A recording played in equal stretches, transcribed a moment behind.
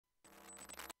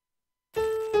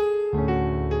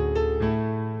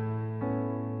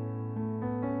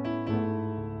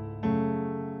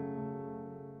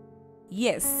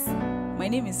Yes, my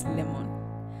name is Lemon.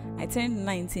 I turned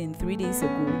 19 3 days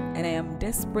ago and I am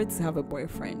desperate to have a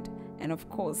boyfriend and of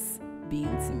course be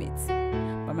intimate.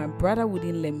 But my brother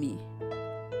wouldn't let me.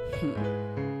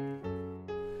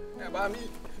 Yeah, but I mean,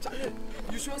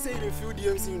 you should say you feel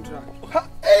DMC in track.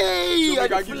 Hey, so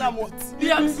I feel like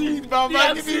DMC,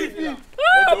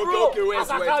 Okay,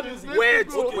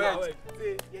 wait.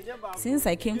 Since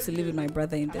I came to live with my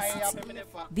brother in the city,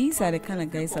 these are the kind of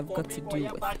guys I've got to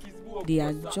deal with. They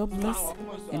are jobless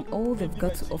and all they've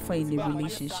got to offer in a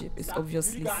relationship is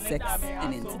obviously sex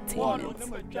and entertainment.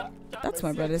 That's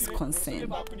my brother's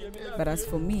concern. But as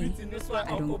for me,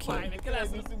 I don't care.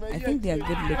 I think they are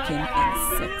good looking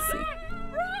and sexy.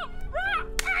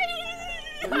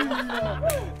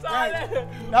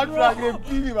 That's why they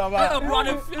give me, Baba.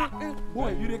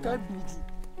 Boy, you can't Buju.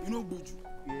 You know Buju?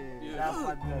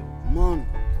 Yeah. Man,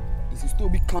 is still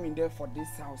be coming there for this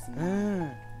house.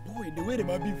 Boy, the way they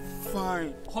might be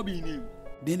fine. Hobby name.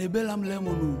 Then they bell am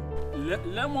lemon.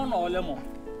 Lemon or lemon?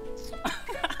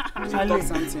 Talk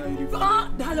something.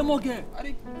 That lemon girl.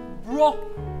 Bro,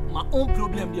 my own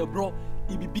problem there, bro.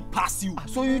 It be big past you.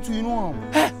 So you two, you know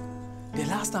him? The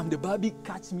last time the Barbie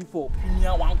catch me for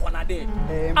Premier one corner there.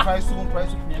 Price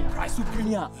to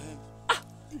Premier.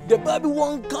 The Barbie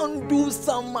one can do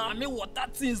some mommy what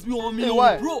that things be on me,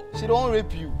 why? bro. She don't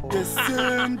rape you. The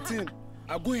same thing.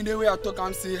 I go in the way I talk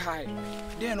and say hi.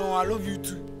 Then I love you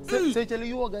too. Say, tell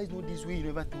you all guys know this way. You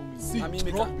never tell me. See, I mean,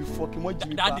 bro, make You fucking what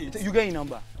Jimmy. You get your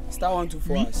number. Star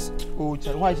 124 us. Oh,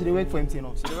 child, why should they wait for empty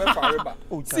now? They went for Reba.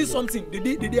 Oh, see something. The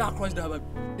day I cross the Barbie,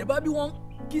 the Barbie one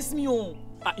kiss me on.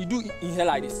 You do in here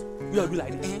like this. We all do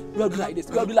like this. We all do like this.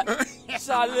 We all do like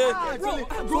Charlie.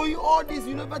 Bro, you all this,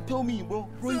 you never tell me, bro.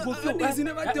 Bro, you go feel this. You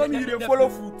never tell me you dey follow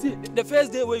food. See, the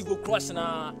first day where you go crush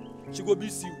now, she go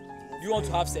beat you. You want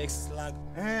to have sex? Like,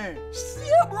 yeah,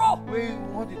 bro. Wait,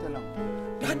 what did you tell her?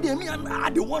 That day, me and I,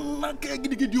 the one man can't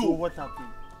get you. So what happened?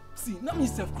 See, now me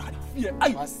self cry fear.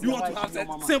 You want to have sex?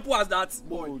 Simple as that.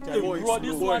 Boy,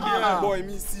 boy,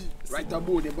 me see. Right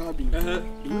about the Barbie. The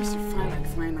way she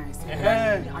fine eyes.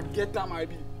 I get that might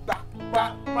be back.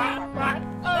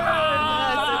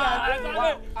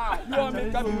 You want me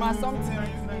to be my something?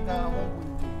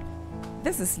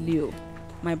 This is Leo,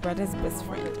 my brother's best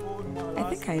friend. I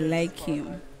think I like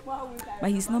him,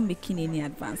 but he's not making any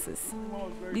advances.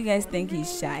 Do you guys think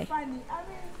he's shy?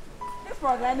 This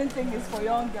programming thing is for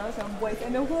young girls and boys,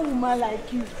 and a whole woman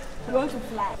like you want to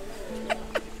fly.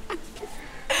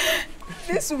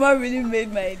 This woman really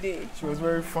made my day. She was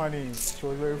very funny.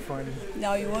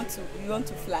 Now you want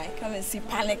to fly. Come and see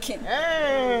panicking.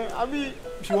 Hey, I mean,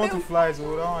 she wants to fly, so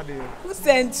what want to do? Who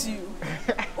sent you?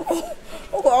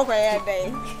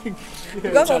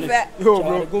 Because of that. Yo,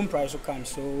 bro. The gold price will come,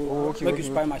 so make you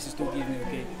spy my sister give me,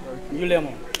 okay? You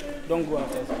lemon. Don't go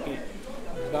after, okay?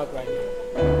 Back right now.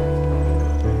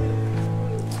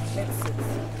 Let's sit.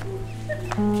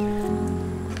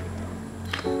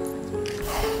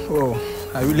 Oh,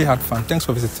 I really had fun. Thanks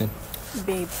for visiting.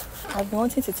 Babe, I've been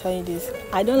wanting to tell you this.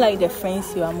 I don't like the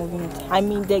friends you are moving with. I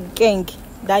mean the gang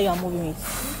that you are moving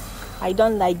with. I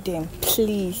don't like them.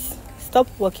 Please, stop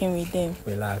working with them.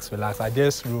 Relax. I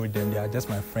just roll with them. They are just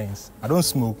my friends. I don't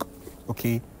smoke,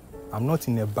 okay? I'm not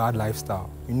in a bad lifestyle.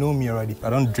 You know me already. I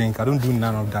don't drink. I don't do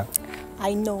none of that.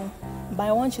 I know, but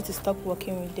I want you to stop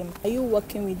working with them. Are you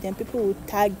working with them? People will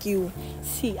tag you.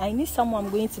 See, I need someone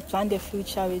I'm going to plan the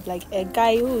future with, like a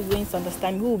guy who is going to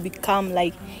understand me, who will become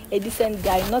like a decent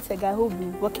guy, not a guy who will be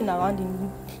walking around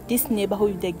in this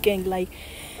neighborhood with the gang. Like,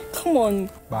 come on.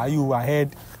 But are you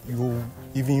ahead? You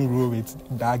even roll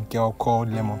with that girl called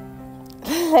Lemon.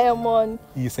 Lemon.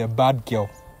 He's a bad girl.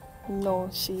 No,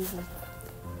 she isn't.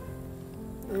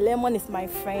 Lemon is my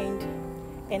friend.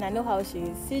 And I know how she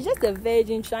is. She's just a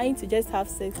virgin trying to just have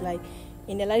sex like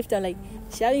in a lifetime. Like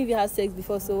she hasn't even had sex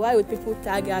before, so why would people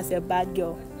tag her as a bad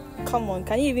girl? Come on,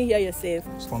 can you even hear yourself?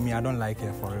 For me, I don't like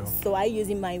her for real. So are you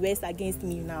using my words against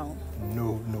me now?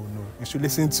 No. You should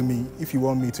listen to me. If you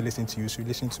want me to listen to you, you should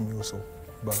listen to me also.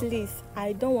 But please,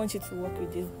 I don't want you to work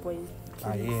with these boys.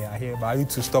 I hear. But I need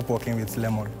to stop working with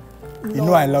Lemon. No, you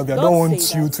know I love you. I don't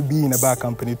want you to be in a bad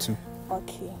company too.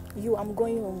 Okay. I'm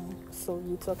going home, so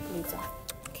we'll talk later.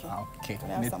 Okay,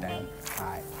 anytime.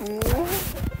 Hi.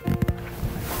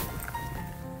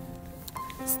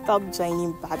 Stop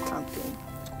joining bad campaign.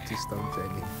 Stop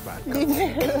joining bad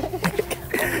campaign.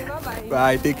 Okay, bye-bye.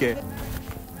 Bye, take care.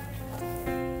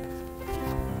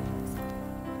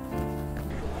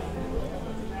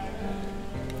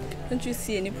 Don't you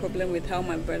see any problem with how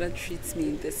my brother treats me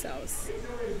in this house?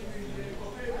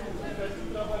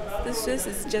 The stress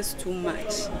is just too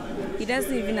much. He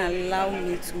doesn't even allow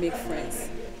me to make friends.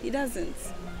 He doesn't.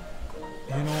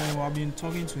 You know, I've been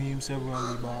talking to him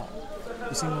severally, but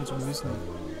he seems not to be listening.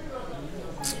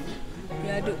 You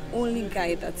are the only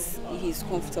guy that he's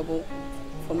comfortable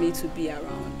for me to be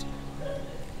around.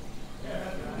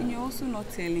 And you're also not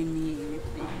telling me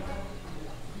anything.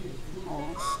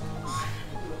 Oh.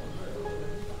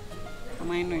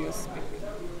 Am I not your spec?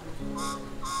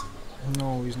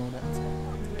 No, he's not that.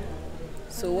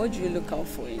 So what do you look out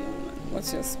for in a woman?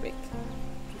 What's your spec?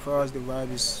 As far as the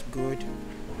vibe is good,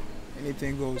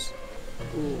 anything goes.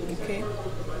 Okay.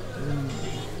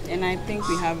 And I think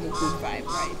we have a good vibe,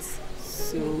 right?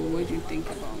 So what do you think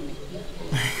about me?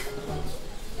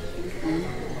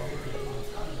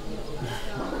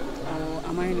 Or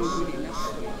am I not good enough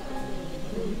for you?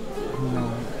 No.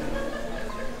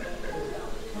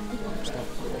 Stop.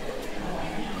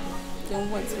 Then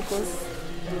what? Because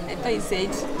I thought you said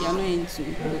you're not into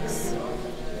books.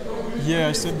 Yeah,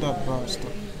 I said that, but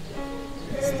stop.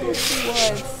 Stop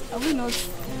what? Are we not?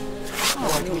 No, I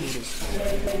can't do this.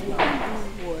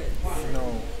 What? No.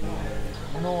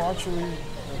 No, actually,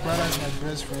 my brother is my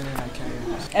best friend and I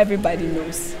can't. Everybody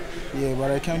knows. Yeah,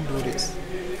 but I can't do this.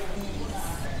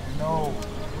 No.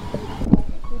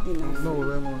 No,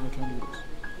 Raymond, I can't do this.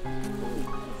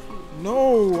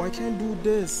 No, I can't do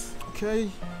this. Okay?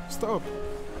 Stop.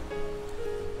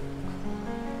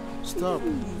 Stop.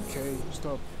 Okay,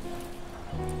 stop.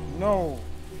 No.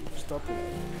 Stop it.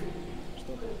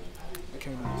 Stop it. I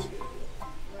can't do this.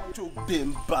 Choke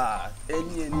them bad.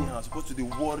 Anyhow, supposed to be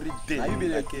worried them. You be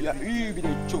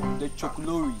the choke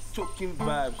glories. Choking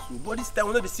vibes. But this time,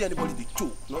 we don't see anybody they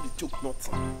choke. Not the choke,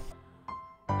 nothing.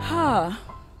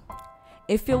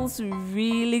 It feels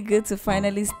really good to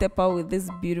finally step out with these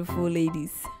beautiful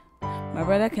ladies. My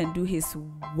brother can do his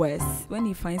worst when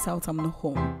he finds out I'm not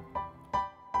home.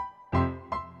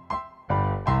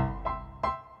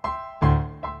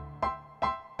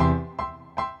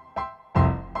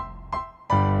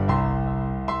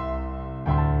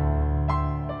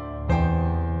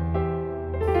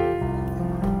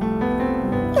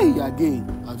 Hey, again,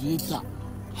 Avita.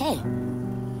 Hey,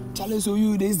 Charlie, so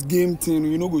you this game thing,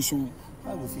 you know go show.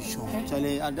 I go fish show.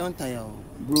 Charlie, I don't tire.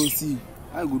 Bro, see,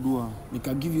 I go do one. We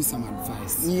can give you some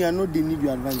advice. Me, I know they need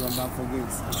your advice, but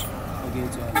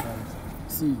forget your advice.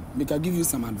 See, we can give you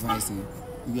some advice.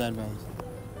 Give you advice.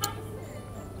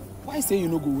 Why say you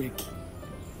no go work?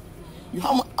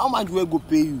 How much will go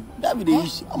pay you? That be the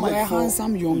issue. You are a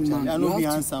handsome young man. I know be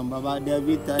handsome, Baba. They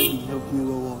every time they help me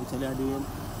go. Charlie,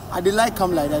 I dey like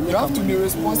come like that. You have to be a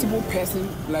responsible person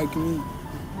like me.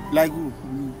 Like who?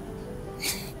 Me.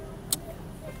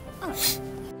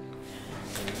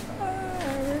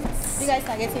 You guys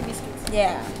are getting biscuits?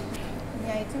 Yeah.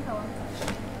 Yeah, I think I want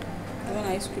that. You want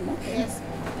ice cream? Okay. Yes.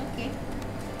 Okay.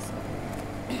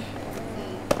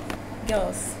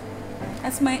 Girls,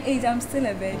 at my age, I'm still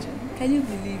a virgin. Can you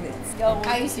believe it?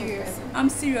 Are you serious? I'm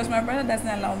serious. My brother doesn't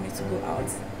allow me to go out.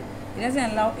 He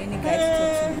doesn't allow any guy to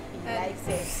talk to me. He likes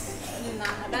it.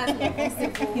 Nah, that's not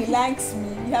possible. He likes me.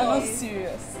 You are not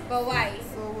serious. But why?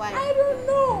 So why? I don't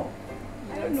know.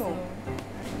 I don't know.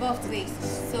 But wait,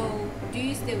 so do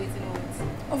you stay with him always?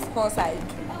 Of course I do.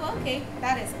 Oh, okay.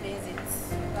 That explains it.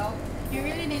 Well, you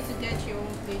really need to get your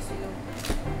own place, you know.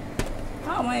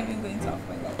 How am I even going to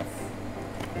afford that?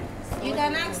 You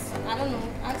can ask, I don't know,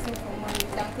 ask him for money.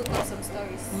 You can cook up some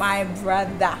stories. My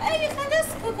brother. Hey, you can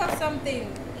just cook up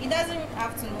something. He doesn't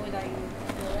have to know that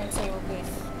you're renting your place.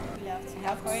 You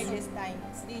have courageous time.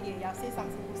 See, you have said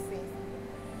something good sense.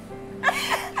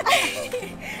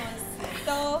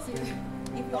 So,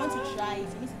 if you want to try it, you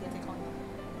need to get a condom.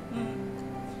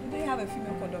 Do you have a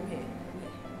female condom here?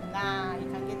 Nah, you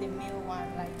can get the male one.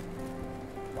 Like,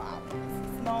 wow,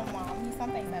 it's normal. I mean,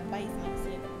 sometimes I buy it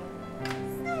myself.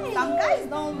 Hey, some guys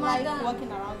don't like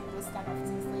walking around with those kind of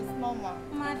things, so it's normal.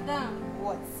 Madam.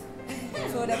 What?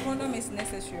 So the condom is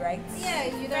necessary, right? Yeah,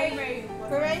 you very, very important.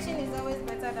 Prevention is always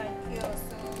better than cure,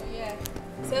 so yeah.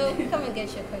 So come and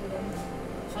get your condom.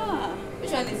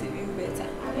 Which one is even better?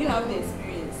 You have the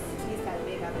experience. Please, I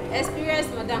beg. Experience,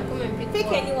 madam. Come and pick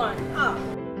one. Anyone.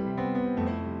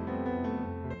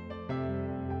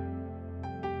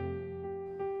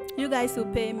 You guys will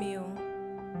pay me.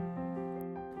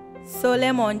 So,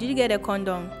 Lemon, did you get a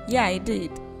condom? Yeah, I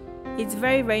did. It's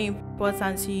very, very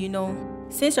important to you know.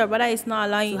 Since your brother is not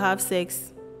allowing you to have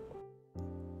sex.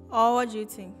 Or what do you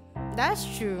think? That's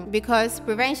true, because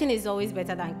prevention is always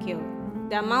better than cure.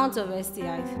 The amount of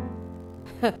STIs.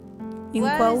 In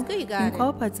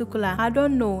qual particular, I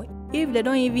don't know if they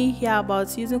don't even hear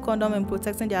about using condom and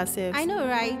protecting themselves. I know,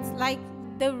 right? Like,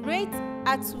 the rate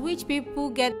at which people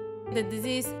get the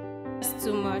disease is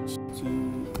too much. So,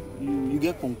 you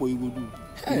get conco, you go do.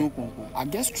 Hey, no conco. I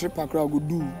guess strip across go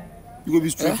do. You go be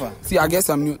straight far. See, I guess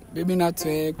I'm new. Baby, not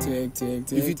twerk.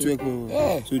 If you twerk,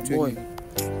 Yeah, so twerk. boy.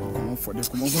 Come on for this.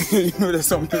 You know there's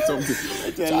something.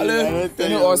 Charlie, you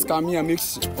know us come here and make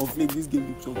shit. Of late, this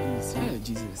game be chopping. Yeah,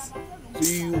 Jesus.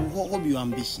 So what be your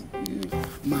ambition?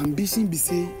 My ambition be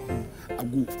say, I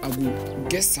go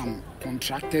get some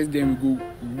contractors, then we go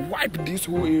wipe this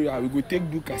whole area. We go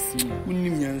take do casino. Who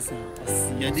name me answer?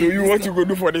 So you what you go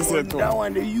do for this set? That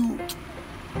one, you.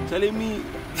 Charlie, me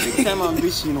big time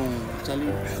ambition,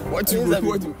 Charlie. What do you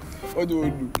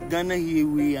do? Ghana here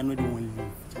we are not the one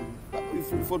live.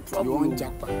 For trouble. You want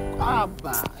jackpot?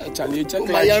 Charlie, check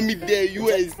Miami there,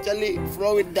 US, Charlie,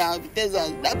 Florida,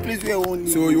 Texas, that place where only.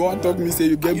 So you want to talk me say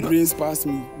you get brains past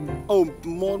me? Oh,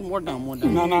 more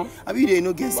than. Nana. I mean they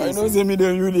no get sense. I know say me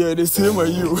then you there the same as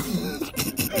you.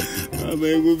 Go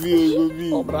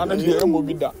be. Oh, brother, the emo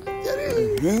be that.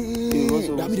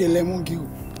 That be the lemon girl.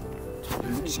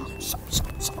 Sharp.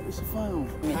 It's fine.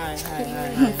 Hi.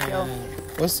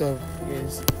 What's up?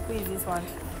 Yes. Who is this one?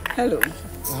 Hello.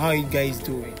 How are you guys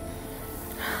doing?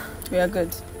 We are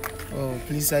good. Oh,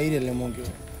 please, are you the lemon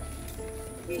girl?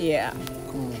 Yeah.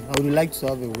 Come on. I would like to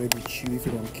have a word with you if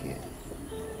you don't care.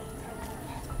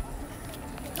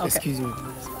 Okay. Excuse me,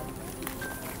 please.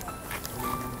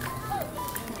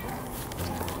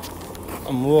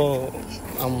 I'm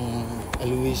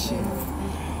Elevation.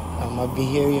 I've been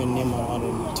hearing your name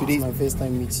around. Today is my first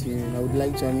time meeting you, and I would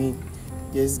like to,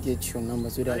 just get your number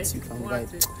so that you can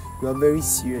vibe. You are very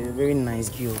serious, you're a very nice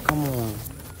girl. Come on.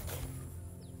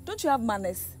 Don't you have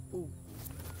manners?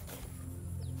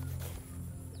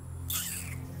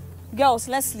 Girls,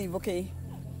 let's leave, okay?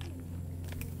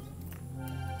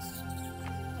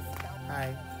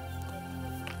 Hi.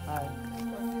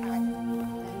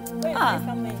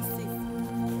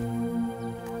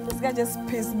 This guy just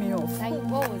pissed me off. Like,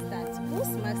 what was that? Who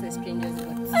smacks a stranger's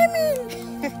butt? I mean,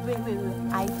 wait.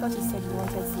 I thought you said you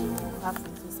wanted to have to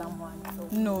do someone. So.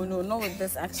 No, not with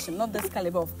this action, not this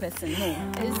caliber of person, no.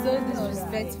 It's so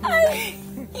disrespectful.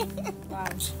 Wow.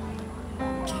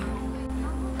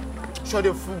 Shut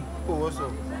the fool. Oh, what's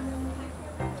up?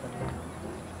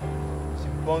 She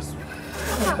bounced me.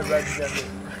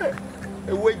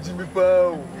 Hey, wait, Jimmy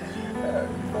Pow.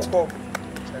 Fuck off.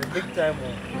 Big time,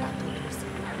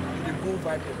 You go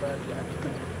vibe the band,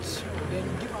 then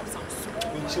you give up some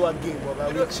smoke. we chill again, but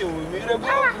we chill. We make You go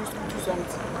do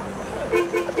something. I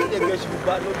think the girl should be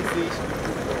bad. Nobody say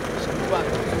she be bad.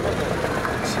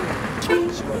 She be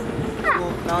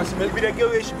now she maybe the girl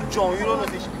where she be John. You don't know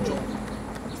say she be John.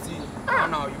 See,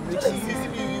 now you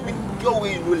make You go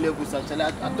where you know levels actually.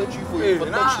 I touch you for Hey, you.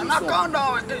 now calm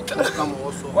down. Come on,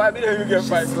 also. Why be there you get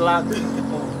fight? Slack.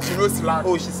 She no slack.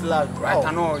 Oh, she slack. Right,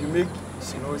 I know you make.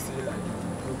 She no say like.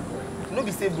 No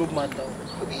be say broke matter.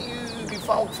 You be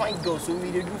fine girl, so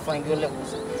we dey do fine girl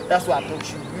levels. That's why I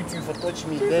touch you. You too for touch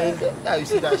me. Then you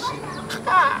see that shit.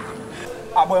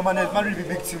 Boy, man really be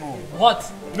big team.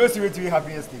 What? No see what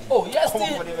happened yesterday. Oh,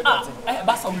 yesterday.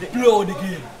 But some play all the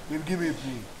game. They give me a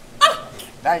play.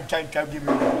 That try give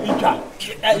me.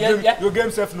 Yeah. Your game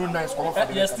self no nice. Come on.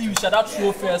 Yesterday you should have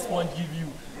throw first one give you.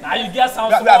 Now you get some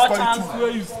small chance where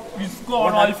you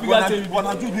score or if you get a When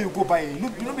I do you go buy. You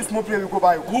know be small player you go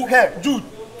buy. Who here? Jude.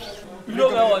 You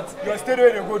know what? Your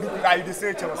stadium you go do you dey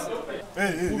say Chelsea.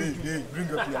 Hey, bring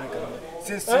your player.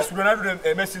 Since Ronaldo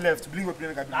Messi left, bring your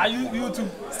player. Now you too.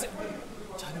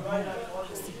 Charlie bro.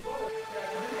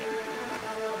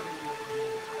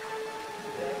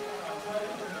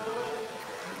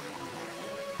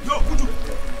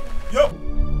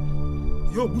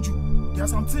 Yo, Buju, there are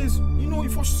some things, you know,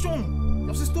 if you're strong,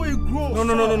 your sister will grow.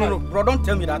 No, bro, don't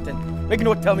tell me that thing. Make you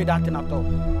not tell me that thing at all.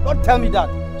 Don't tell me that.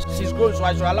 She's grown, so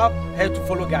I should allow her to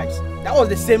follow guys. That was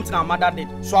the same thing our mother did.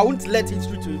 So I won't let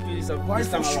history to repeat itself. Why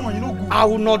for sure, you know good? I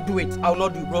will not do it. I will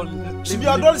not do it, bro. She be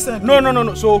adolescent. No.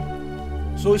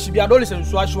 So she be adolescent,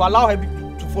 so I should allow her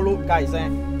to follow guys, eh?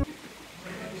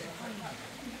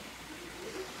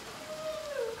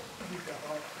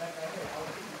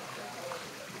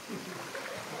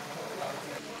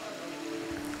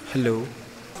 Hello.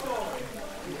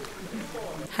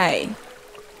 Hi.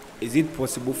 Is it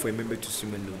possible for a member to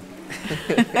swim alone?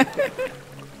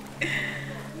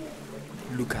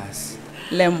 Lucas.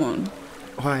 Lemon.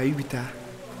 Why are you bitter?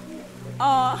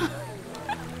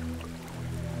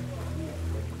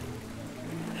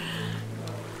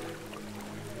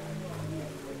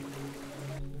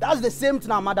 That's the same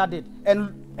thing our mother did.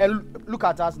 And look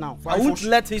at us now. I won't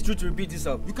let history to repeat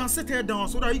itself. You can sit here down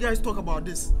so that you guys talk about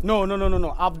this. No.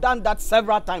 I've done that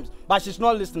several times, but she's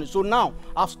not listening. So now,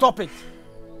 I've stopped it.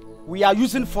 We are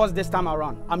using force this time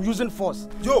around. I'm using force.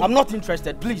 Yo. I'm not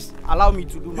interested. Please, allow me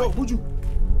to do my... Buju.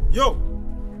 Yo.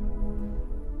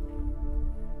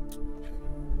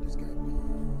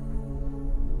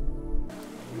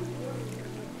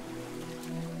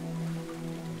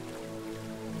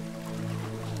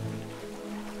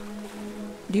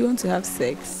 Do you want to have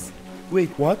sex? Wait,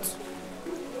 what?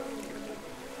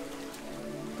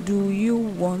 Do you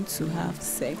want to have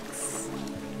sex?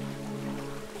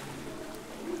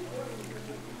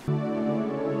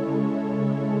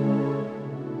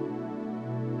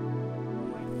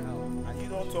 You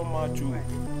don't turn macho.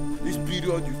 This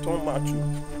period you turn macho.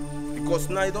 Because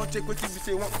now you don't check what you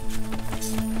say one.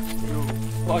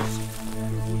 Boys.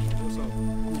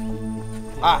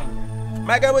 Ah,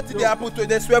 my guy, what did they happen to?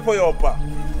 They swear for your upper.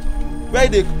 Where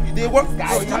they work?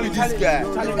 Guys, tell me this guy.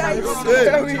 Hey,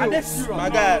 my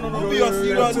guy, you be your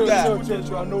serious guy.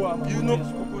 You know,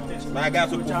 my guy,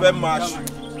 so prevent match.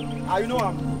 Ah, you know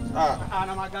I'm. Ah,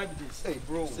 And I'm a guy with this. hey,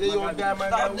 bro. Say your guy, my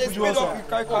guy. They speed up.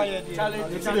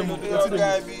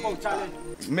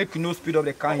 Make you no speed up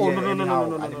the car here.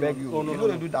 No. I beg you. You know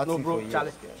they do that thing for you.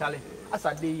 Charlie. As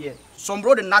I day here. Some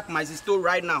bro they knock my sister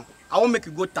right now. I won't make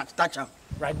you go touch her.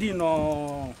 Right there,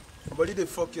 no. But they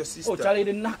fuck your sister. Oh, Charlie,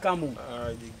 they knock him.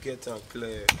 They get and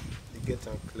clear.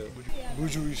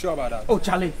 Buju, you sure about that? Oh,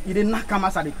 Charlie, he didn't knock him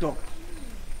as I talk.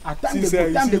 At time Since,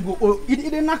 they go, oh, he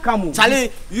didn't knock him.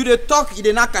 Charlie, you dey talk, you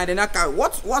dey knock.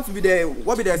 What be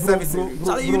the service? Bro,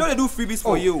 Charlie, you know they do freebies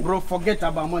for you. Bro, forget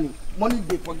about money. Money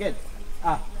they forget.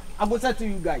 I go say to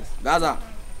you guys. Gaza,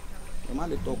 the man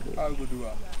they talk. How you go do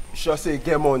that? You sure say you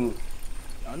get money?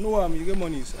 I know him, you get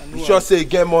money. You sure say you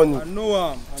get money? I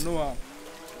know him.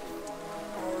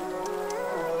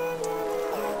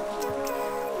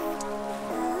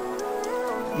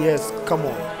 Yes, come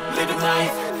on. Living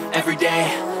life, every day,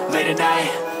 late at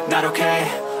night, not okay.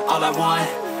 All I want,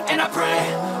 and I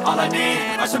pray, all I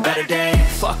need are some better days.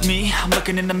 Fuck me, I'm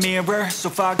looking in the mirror, so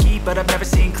foggy, but I've never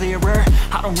seen clearer.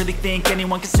 I don't really think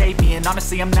anyone can save me, and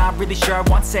honestly I'm not really sure I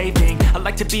want saving. I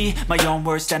like to be my own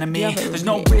worst enemy. There's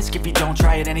no risk if you don't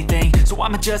try at anything, so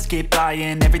I'ma just keep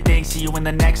buying everything. See you in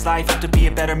the next life, have to be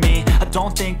a better me. I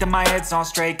don't think that my head's on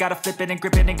straight, gotta flip it and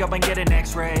grip it and go and get an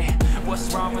x-ray.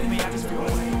 What's wrong with me? I just feel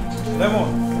away.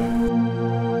 Lemon.